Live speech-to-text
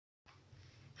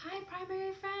Hi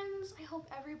primary friends, I hope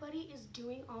everybody is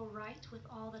doing all right with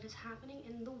all that is happening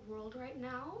in the world right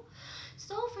now.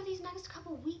 So for these next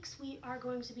couple weeks we are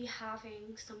going to be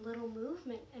having some little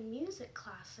movement and music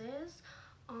classes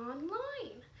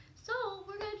online. So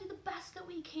we're going to do the best that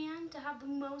we can to have the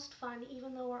most fun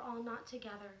even though we're all not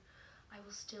together. I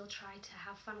will still try to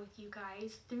have fun with you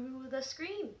guys through the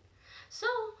screen. So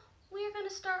we're going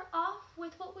to start off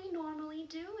with what we normally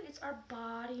do. It's our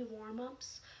body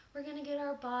warm-ups. We're going to get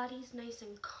our bodies nice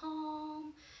and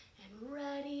calm and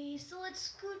ready. So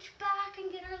let's scooch back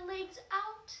and get our legs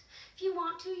out. If you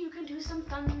want to, you can do some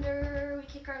thunder. We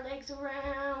kick our legs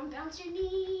around, bounce your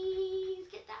knees,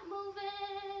 get that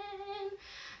moving.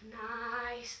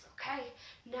 Nice. Okay,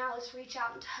 now let's reach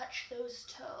out and touch those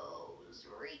toes.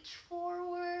 Reach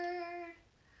forward.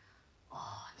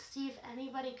 Oh, and see if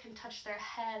anybody can touch their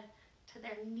head to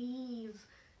their knees.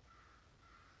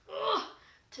 Ugh.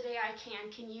 Today I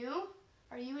can. Can you?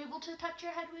 Are you able to touch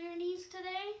your head with your knees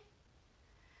today?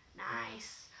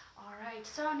 Nice. All right,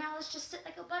 so now let's just sit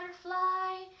like a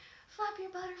butterfly. Flap your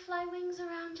butterfly wings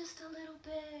around just a little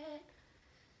bit.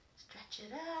 Stretch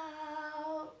it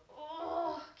out.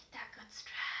 Oh, get that good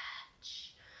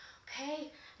stretch.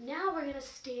 Okay, now we're gonna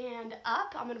stand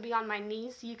up. I'm gonna be on my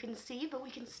knees so you can see, but we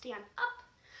can stand up.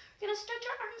 We're gonna stretch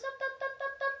our arms up, up, up,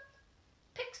 up, up.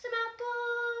 Pick some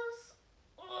apples.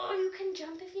 Oh, you can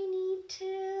jump if you need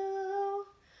to.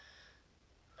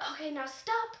 Okay, now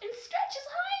stop and stretch as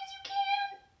high as you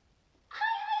can.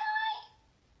 High,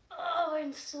 high, high. Oh,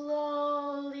 and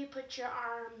slowly put your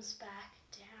arms back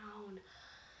down.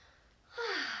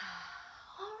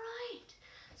 All right,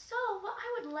 so what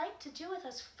I would like to do with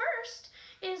us first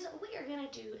is we are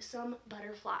gonna do some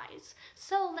butterflies.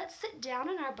 So let's sit down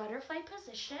in our butterfly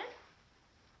position.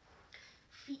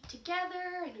 Feet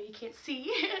together, I know you can't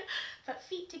see, but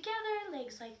feet together,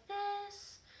 legs like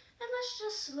this, and let's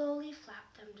just slowly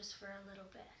flap them just for a little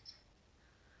bit.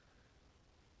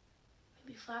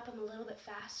 Maybe flap them a little bit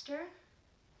faster.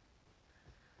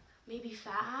 Maybe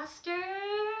faster.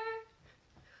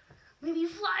 Maybe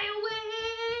fly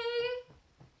away.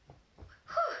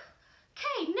 Whew.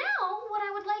 Okay, now what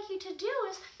I would like you to do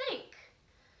is think.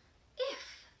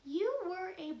 If you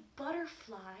were a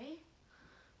butterfly,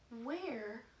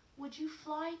 where would you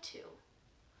fly to?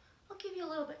 I'll give you a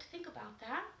little bit to think about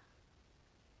that.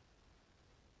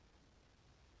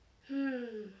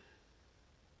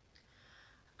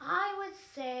 I would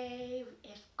say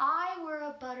if I were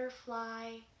a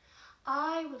butterfly,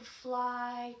 I would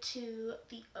fly to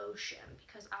the ocean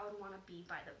because I would want to be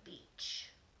by the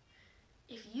beach.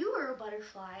 If you were a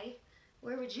butterfly,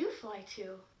 where would you fly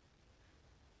to?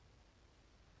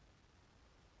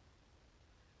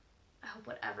 I hope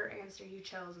whatever answer you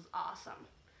chose is awesome.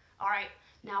 All right,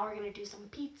 now we're gonna do some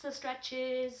pizza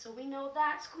stretches. So we know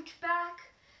that, scooch back,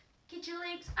 get your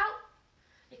legs out.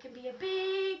 It can be a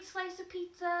big slice of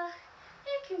pizza.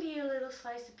 It can be a little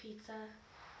slice of pizza.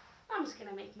 I'm just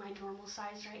gonna make my normal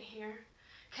size right here.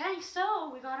 Okay,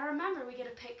 so we gotta remember, we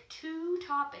gotta pick 2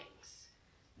 toppings.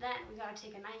 Then we gotta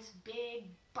take a nice big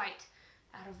bite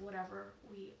out of whatever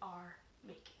we are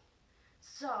making.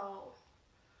 So,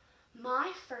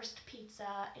 my first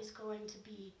pizza is going to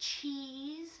be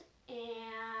cheese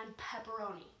and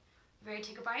pepperoni. Ready to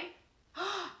take a bite?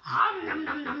 Nom nom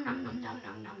nom nom nom nom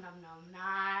nom nom nom nom.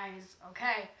 Nice.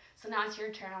 Okay, so now it's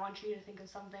your turn. I want you to think of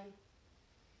something.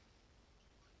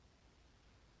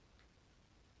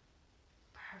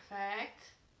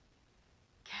 Perfect.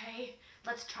 Okay,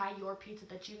 let's try your pizza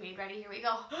that you made. Ready? Here we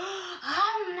go.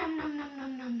 Nom nom nom nom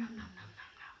nom nom nom nom.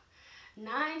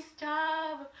 Nice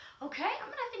job. Okay, I'm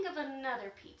gonna think of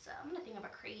another pizza. I'm gonna think of a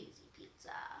crazy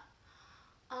pizza.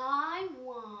 I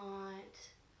want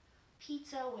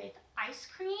pizza with ice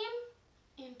cream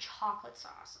and chocolate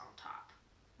sauce on top.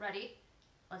 Ready?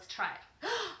 Let's try it.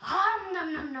 Nom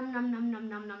nom nom nom nom nom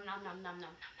nom nom nom nom nom nom nom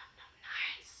nom.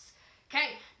 Nice.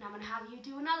 Okay, now I'm gonna have you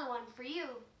do another one for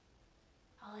you.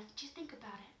 I'll let you think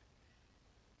about it.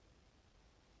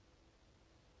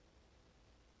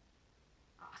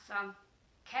 Awesome.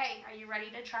 Okay, are you ready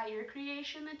to try your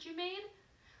creation that you made?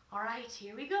 All right,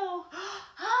 here we go.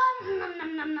 Nom nom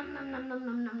nom nom nom nom nom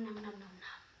nom nom nom nom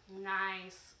nom.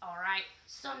 Nice. All right.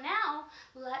 So now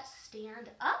let's stand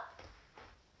up.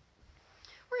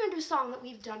 We're gonna do a song that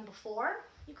we've done before.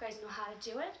 You guys know how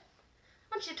to do it.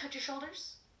 I want you to touch your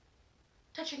shoulders,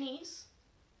 touch your knees,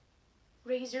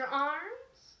 raise your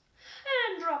arms,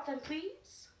 and drop them,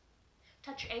 please.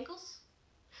 Touch your ankles,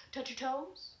 touch your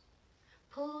toes.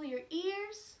 Pull your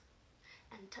ears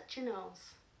and touch your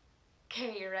nose.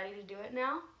 Okay, you ready to do it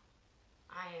now?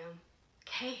 I am.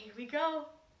 Okay, here we go.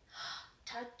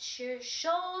 Touch your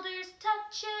shoulders,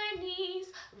 touch your knees,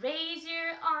 Raise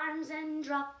your arms and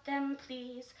drop them,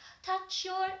 please. Touch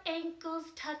your ankles,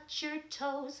 touch your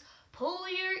toes. Pull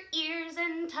your ears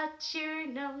and touch your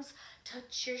nose.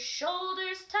 Touch your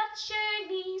shoulders, touch your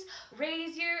knees.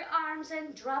 Raise your arms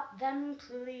and drop them,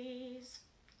 please.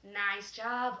 Nice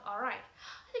job. All right.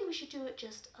 I think we should do it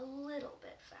just a little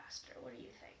bit faster. What do you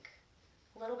think?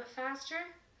 A little bit faster?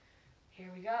 Here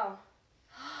we go.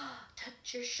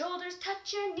 Touch your shoulders,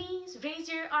 touch your knees. Raise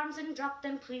your arms and drop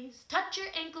them, please. Touch your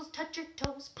ankles, touch your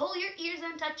toes. Pull your ears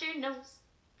and touch your nose.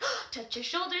 Touch your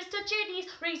shoulders, touch your knees.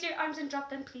 Raise your arms and drop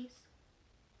them, please.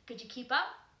 Could you keep up?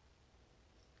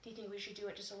 Do you think we should do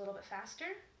it just a little bit faster?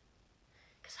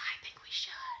 Because I think we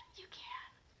should. You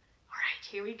can. All right,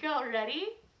 here we go. Ready?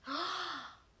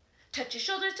 Touch your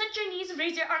shoulders, touch your knees,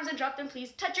 raise your arms and drop them,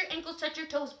 please. Touch your ankles, touch your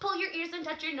toes, pull your ears and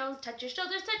touch your nose. Touch your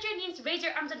shoulders, touch your knees, raise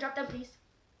your arms and drop them, please.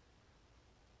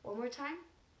 One more time.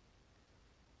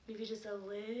 Maybe just a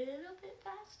little bit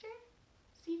faster.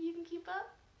 See if you can keep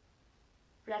up.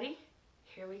 Ready?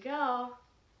 Here we go.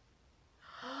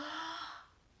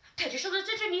 Touch your shoulders,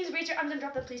 touch your knees, raise your arms and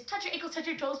drop them, please. Touch your ankles, touch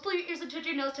your toes, pull your ears and touch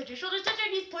your nose. Touch your shoulders, touch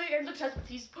your knees, pull your ears and touch them,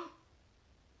 please. Did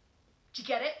you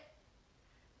get it?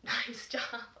 Nice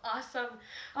job. Awesome.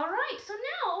 All right, so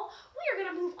now we are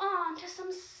going to move on to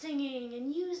some singing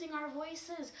and using our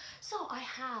voices. So I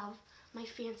have my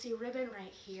fancy ribbon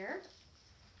right here.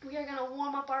 We are going to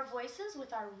warm up our voices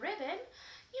with our ribbon.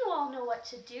 You all know what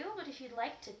to do, but if you'd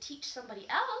like to teach somebody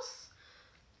else,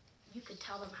 you could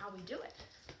tell them how we do it.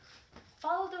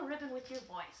 Follow the ribbon with your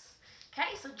voice.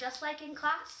 Okay, so just like in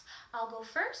class, I'll go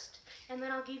first, and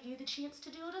then I'll give you the chance to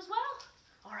do it as well.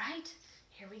 All right,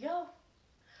 here we go.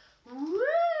 Woo,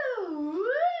 woo,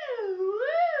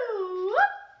 woo.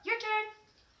 Your turn.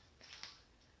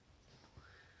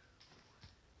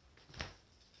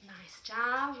 Nice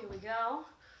job. Here we go.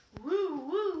 Woo,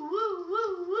 woo, woo,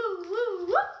 woo, woo, woo,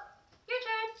 woo. Your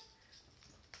turn.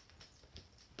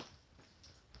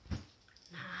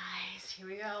 Nice. Here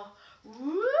we go.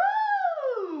 Woo,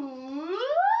 woo.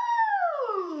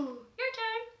 Your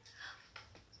turn.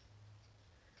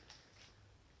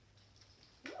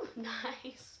 Ooh,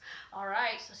 nice. All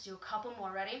right, so let's do a couple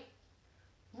more. Ready?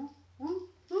 Woo, woo,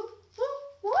 woo, woo,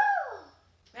 woo.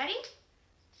 Ready?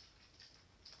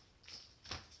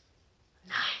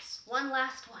 Nice. One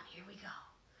last one. Here we go.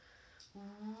 Woo,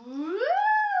 woo,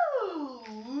 woo,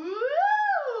 woo,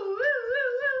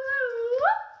 woo,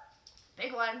 woo.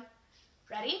 Big one.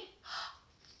 Ready?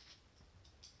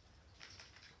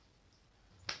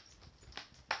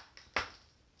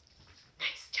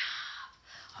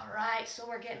 All right, so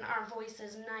we're getting our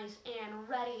voices nice and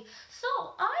ready. So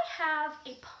I have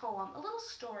a poem, a little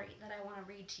story that I want to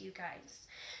read to you guys.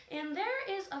 And there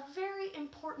is a very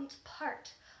important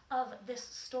part of this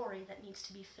story that needs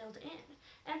to be filled in.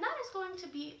 And that is going to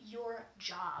be your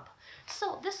job.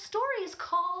 So this story is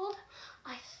called,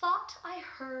 I Thought I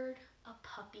Heard a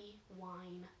Puppy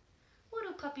Whine. What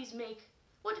do puppies make?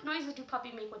 What noises do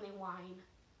puppies make when they whine?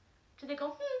 Do they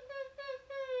go,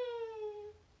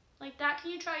 like that? Can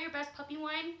you try your best puppy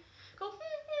whine? Go,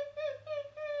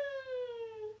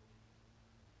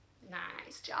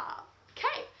 nice job.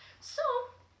 Okay, so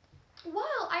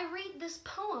while I read this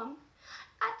poem,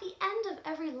 at the end of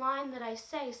every line that I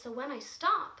say, so when I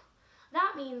stop,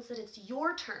 that means that it's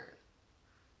your turn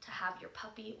to have your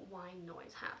puppy whine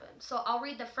noise happen. So I'll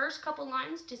read the first couple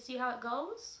lines to see how it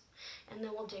goes, and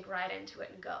then we'll dig right into it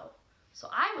and go. So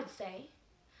I would say,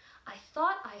 I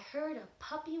thought I heard a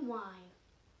puppy whine.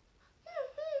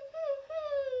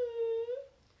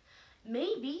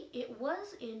 Maybe it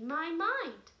was in my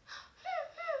mind.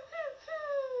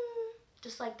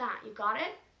 Just like that. You got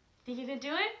it? Think you can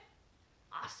do it?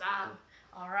 Awesome.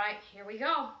 All right, here we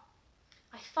go.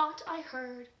 I thought I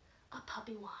heard a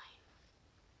puppy whine.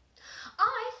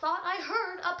 I thought I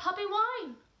heard a puppy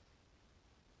whine.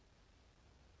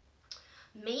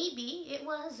 Maybe it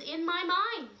was in my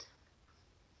mind.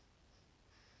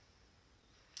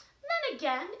 Then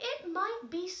again, it might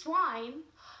be swine.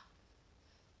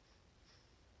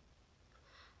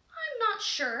 I'm not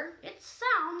sure. It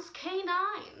sounds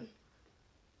canine.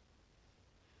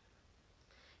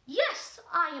 Yes,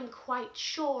 I am quite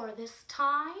sure this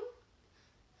time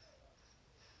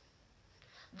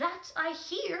that I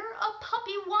hear a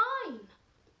puppy whine.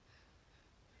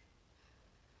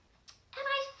 And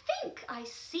I think I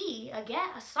see again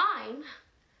a sign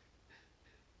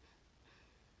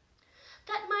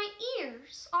that my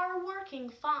ears are working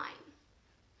fine.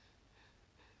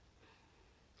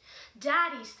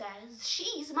 Daddy says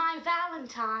she's my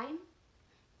Valentine,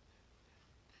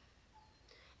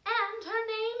 and her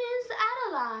name is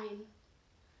Adeline.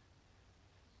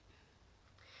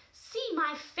 See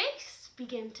my face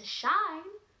begin to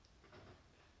shine.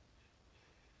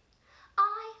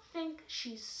 I think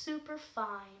she's super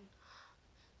fine.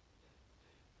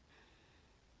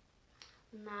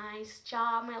 Nice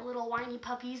job, my little whiny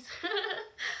puppies.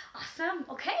 Awesome.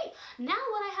 Okay, now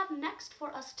what I have next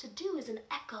for us to do is an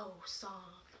echo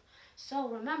song. So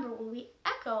remember, when we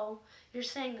echo, you're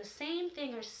saying the same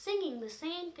thing or singing the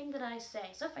same thing that I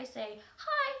say. So if I say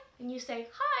hi and you say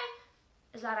hi,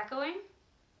 is that echoing?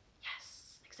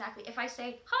 Yes, exactly. If I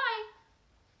say hi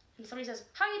and somebody says,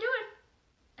 how you doing?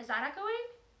 Is that echoing?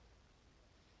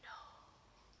 No.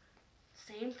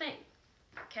 Same thing.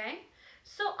 Okay?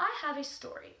 So I have a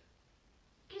story.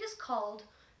 It is called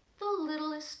The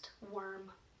Littlest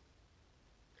Worm.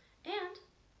 And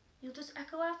you'll just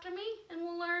echo after me and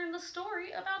we'll learn the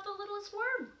story about the littlest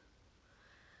worm.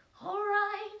 All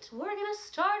right, we're gonna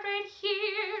start right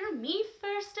here. Me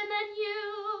first and then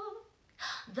you.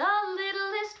 The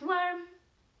littlest worm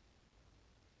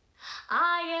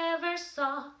I ever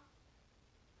saw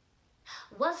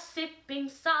was sipping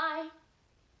cider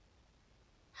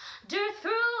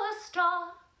through a straw.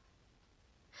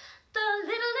 The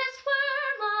littlest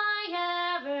worm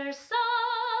I ever saw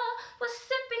was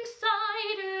sipping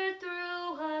cider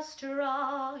through a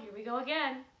straw. Here we go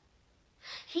again.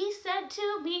 He said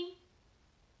to me,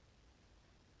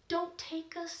 don't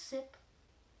take a sip,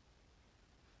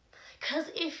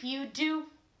 'cause if you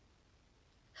do,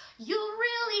 you'll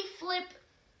really flip.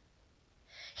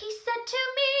 He said to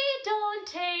me, don't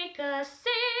take a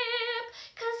sip,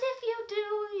 'cause if you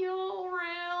do, you'll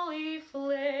really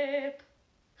flip.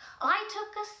 I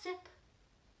took a sip,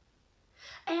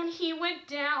 and he went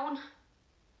down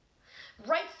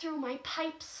right through my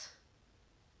pipes.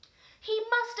 He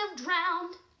must have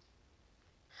drowned.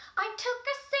 I took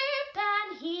a sip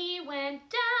and he went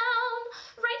down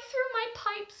right through my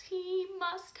pipes. He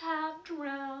must have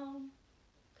drowned.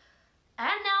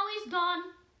 And now he's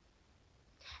gone.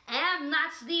 And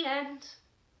that's the end.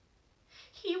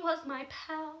 He was my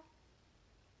pal.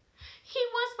 He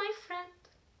was my friend.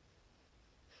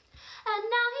 And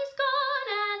now he's gone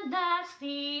and that's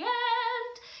the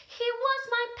end. He was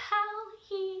my pal.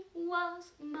 He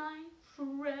was my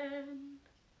friend.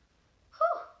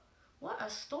 Whew, what a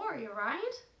story,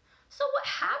 right? So what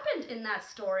happened in that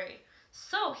story?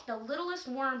 So the littlest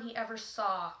worm he ever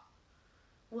saw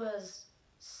was,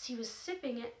 he was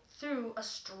sipping it through a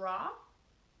straw.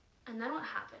 And then what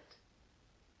happened?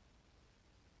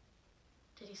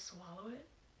 Did he swallow it?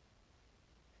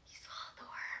 He swallowed the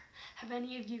worm. Have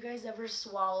any of you guys ever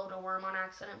swallowed a worm on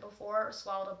accident before or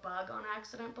swallowed a bug on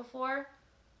accident before?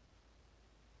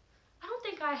 I don't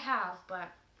think I have,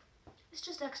 but it's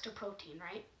just extra protein,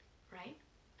 right? Right?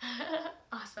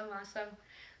 Awesome, awesome.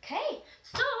 Okay,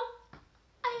 so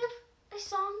I have a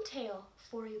song tale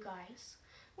for you guys.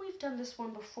 We've done this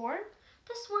one before.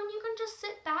 This one you can just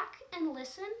sit back and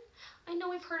listen. I know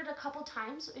we've heard it a couple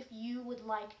times, so if you would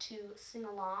like to sing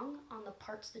along on the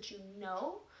parts that you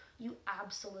know, you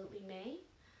absolutely may.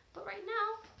 But right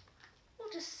now, we'll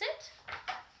just sit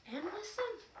and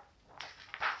listen.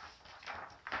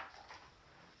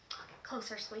 I'll get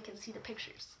closer so we can see the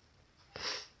pictures.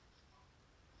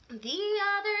 The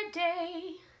other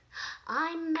day,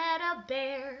 I met a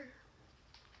bear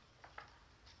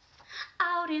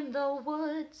out in the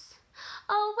woods,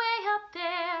 away up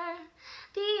there.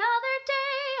 The other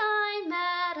day, I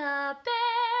met a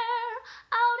bear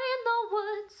out in the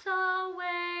woods,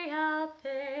 away up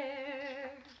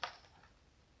there.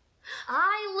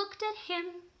 I looked at him,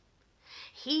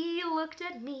 he looked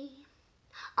at me.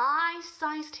 I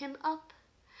sized him up,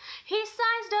 he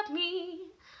sized up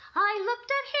me. I looked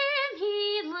at him,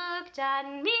 he looked at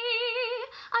me.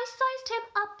 I sized him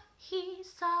up, he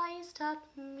sized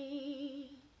up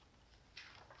me.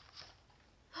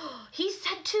 He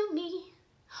said to me,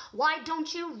 why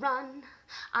don't you run?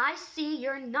 I see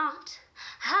you're not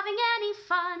having any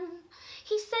fun.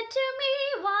 He said to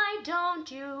me, why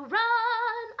don't you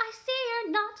run? I see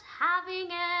you're not having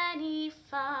any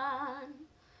fun.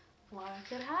 What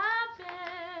could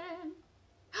happen?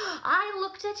 I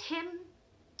looked at him.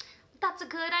 That's a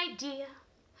good idea.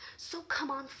 So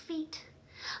come on feet,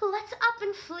 let's up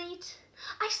and fleet.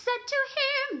 I said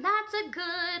to him, that's a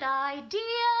good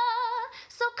idea.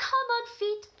 So come on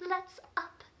feet, let's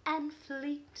up and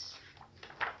fleet.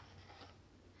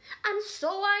 And so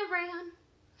I ran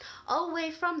away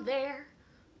from there,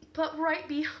 but right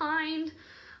behind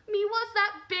me was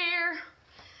that bear.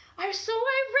 So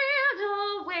I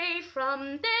ran away from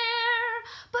there,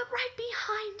 but right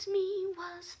behind me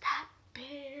was that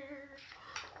bear.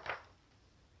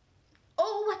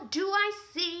 Oh, what do I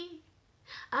see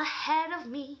ahead of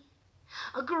me?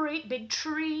 a great big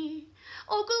tree.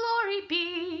 Oh, glory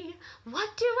be,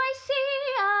 what do I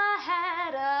see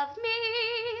ahead of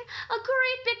me? A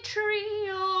great big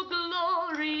tree, oh,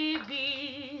 glory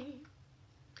be.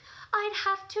 I'd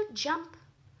have to jump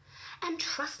and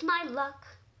trust my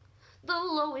luck. The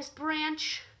lowest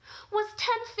branch was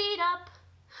 10 feet up.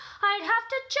 I'd have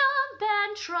to jump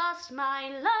and trust my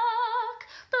luck.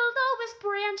 The lowest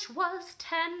branch was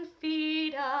 10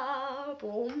 feet up.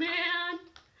 Oh man.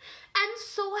 And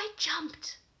so I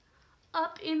jumped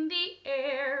up in the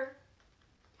air.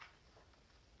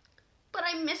 But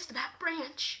I missed that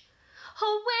branch,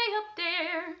 way up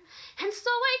there. And so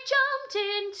I jumped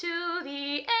into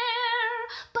the air.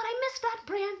 But I missed that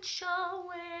branch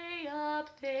way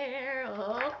up there.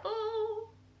 Oh.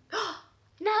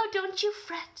 Now don't you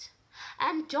fret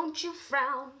and don't you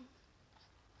frown,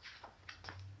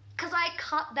 'cause I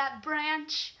caught that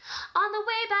branch on the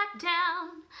way back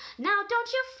down. Now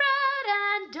don't you fret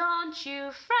and don't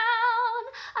you frown,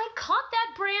 I caught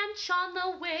that branch on the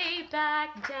way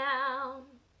back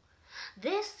down.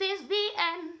 This is the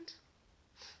end,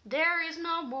 there is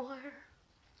no more,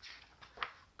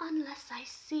 unless I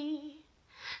see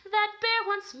that bear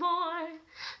once more.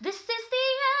 This is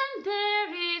the end,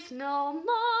 there is no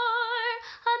more,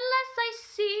 unless I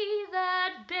see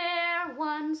that bear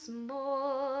once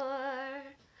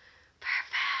more.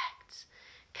 Perfect.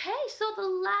 Okay, so the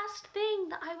last thing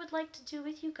that I would like to do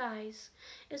with you guys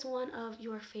is one of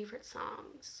your favorite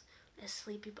songs, the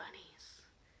Sleepy Bunnies.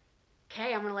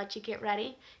 Okay, I'm gonna let you get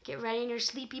ready. Get ready in your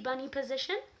Sleepy Bunny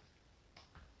position.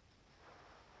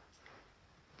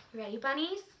 Ready,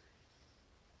 bunnies?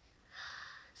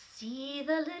 See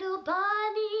the little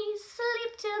bunnies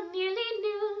sleep till nearly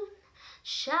noon.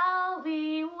 Shall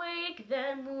we wake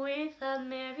them with a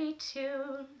merry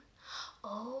tune?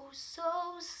 Oh,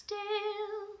 so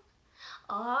still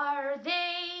are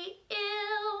they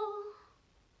ill.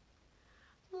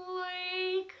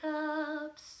 Wake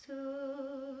up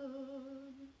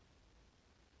soon.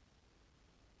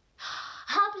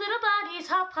 Hop, little bunnies,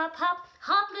 hop, hop, hop.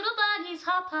 Hop, little bunnies,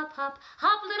 hop, hop, hop.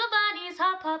 Hop, little bunnies,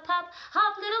 hop, hop, hop.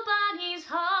 Hop, little bunnies,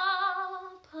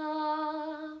 hop,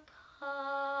 hop,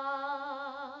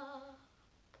 hop.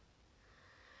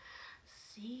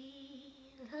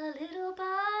 See the little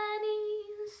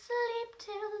bunnies sleep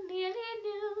till nearly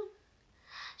noon.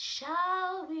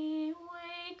 Shall we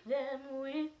wake them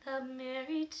with a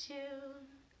merry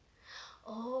tune?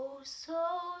 Oh,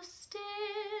 so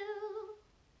still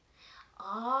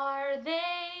are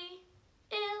they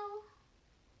ill.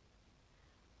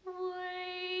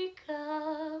 Wake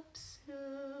up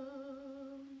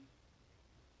soon.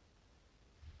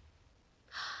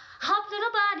 Hop,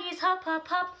 little bunnies, hop, hop,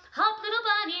 hop. Hop, little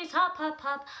bunnies, hop, hop,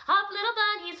 hop. Hop, little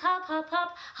bunnies, hop, hop,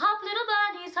 hop. Hop, little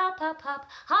bunnies, hop, hop, hop.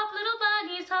 Hop, little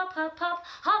bunnies, hop, hop, hop.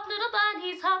 Hop, little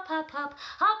bunnies, hop, hop, hop.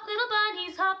 Hop, little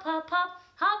bunnies, hop, hop, hop.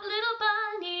 Hop, little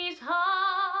bunnies,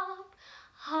 hop,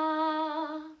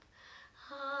 hop,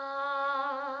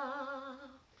 hop.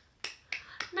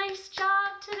 Nice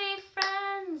job today,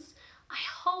 friends. I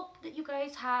hope that you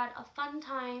guys had a fun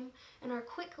time in our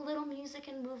quick little music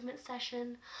and movement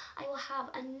session. I will have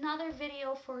another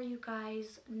video for you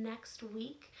guys next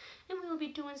week, and we will be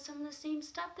doing some of the same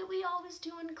stuff that we always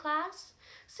do in class.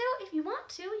 So if you want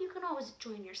to, you can always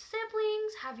join your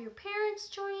siblings, have your parents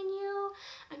join you,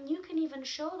 and you can even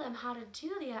show them how to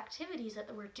do the activities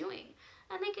that we're doing,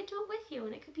 and they could do it with you,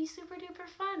 and it could be super duper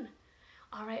fun.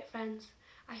 All right, friends.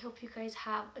 I hope you guys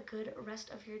have a good rest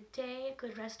of your day, a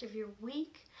good rest of your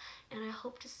week, and I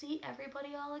hope to see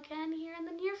everybody all again here in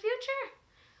the near future.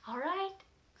 All right,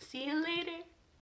 see you later.